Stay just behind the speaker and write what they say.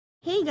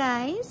Hey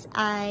guys,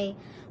 I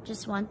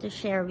just want to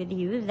share with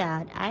you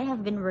that I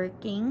have been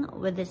working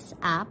with this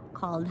app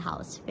called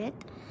HouseFit.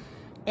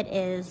 It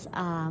is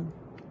a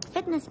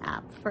fitness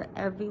app for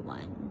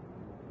everyone.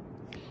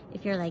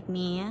 If you're like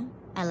me,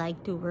 I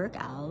like to work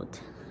out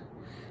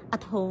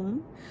at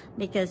home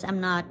because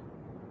I'm not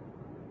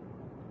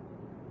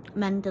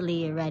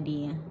mentally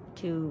ready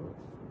to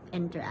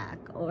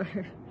interact or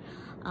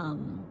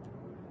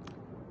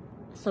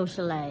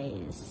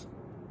socialize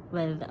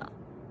with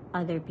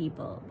other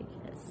people because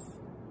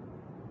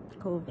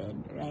COVID,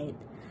 right?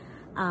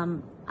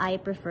 I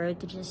prefer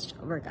to just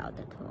work out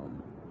at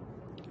home.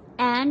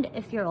 And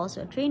if you're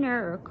also a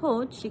trainer or a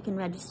coach, you can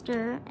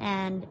register,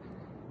 and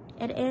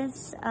it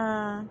is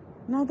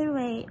another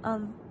way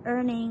of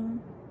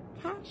earning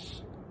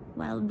cash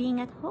while being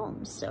at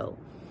home. So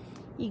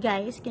you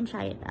guys can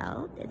try it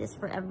out. It is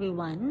for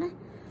everyone,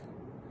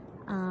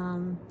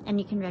 and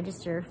you can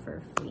register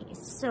for free.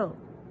 So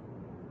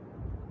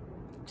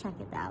check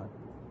it out.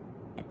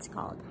 It's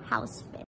called HouseFit.